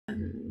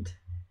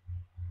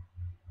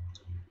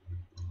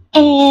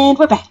And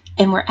we're back,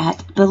 and we're at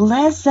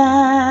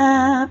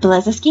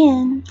Belleza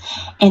Skin.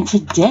 And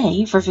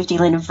today, for 50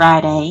 Linden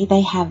Friday,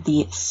 they have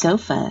the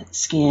Sofa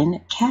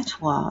Skin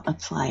Catwa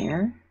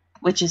Applier,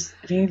 which is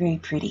very, very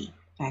pretty,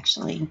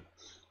 actually.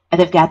 And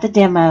they've got the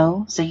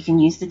demo, so you can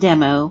use the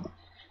demo.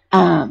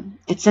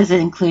 It says it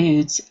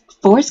includes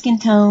 4 skin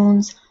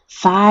tones,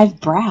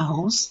 5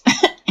 brows,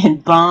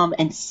 and balm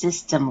and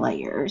system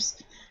layers.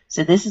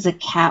 So this is a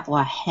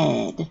Catwa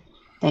head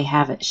they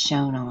have it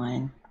shown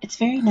on. It's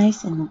very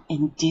nice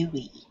and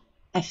dewy.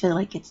 I feel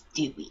like it's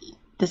dewy.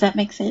 Does that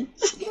make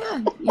sense?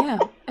 Yeah.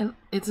 And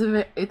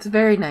it's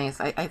very nice.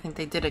 I think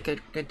they did a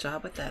good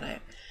job with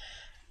that.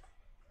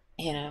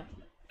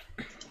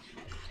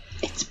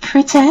 It's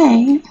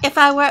pretty. If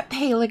I were a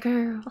paler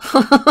girl,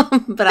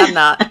 but I'm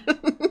not,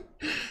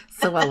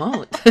 so I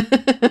won't.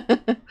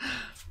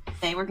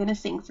 Today we're gonna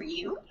sing for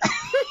you.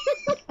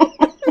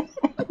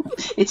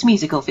 It's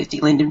musical 50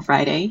 Linden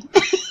Friday.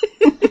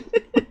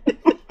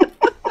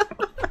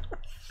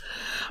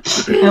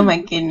 Oh my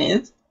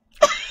goodness.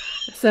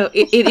 So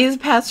it is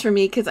past for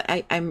me because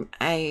I'm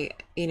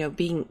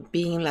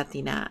being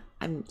Latina.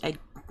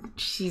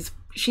 She's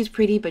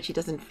pretty, but she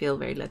doesn't feel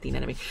very Latina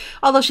to me.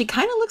 Although she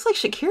kind of looks like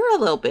Shakira a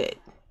little bit.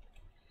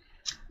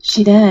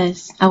 She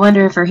does. I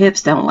wonder if her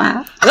hips don't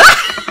lie.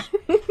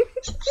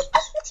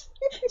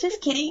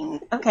 Just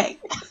kidding. Okay.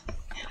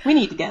 We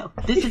need to go.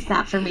 This is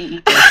not for me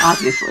either,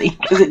 obviously,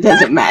 because it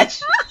doesn't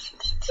match.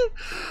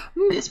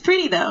 It's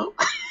pretty though.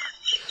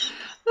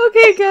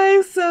 Okay,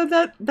 guys, so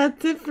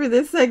that's it for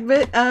this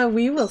segment.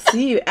 We will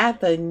see you at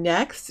the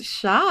next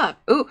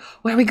shop. Ooh,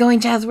 where are we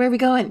going, Jazz? Where are we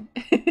going?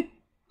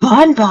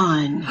 Bon.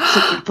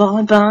 Shake your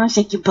bon.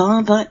 Shake your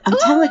bon. I'm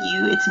telling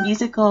you, it's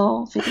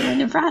musical 50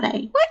 Linden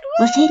Friday. What?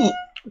 Let's hit it.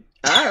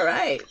 All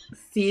right.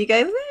 See you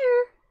guys there.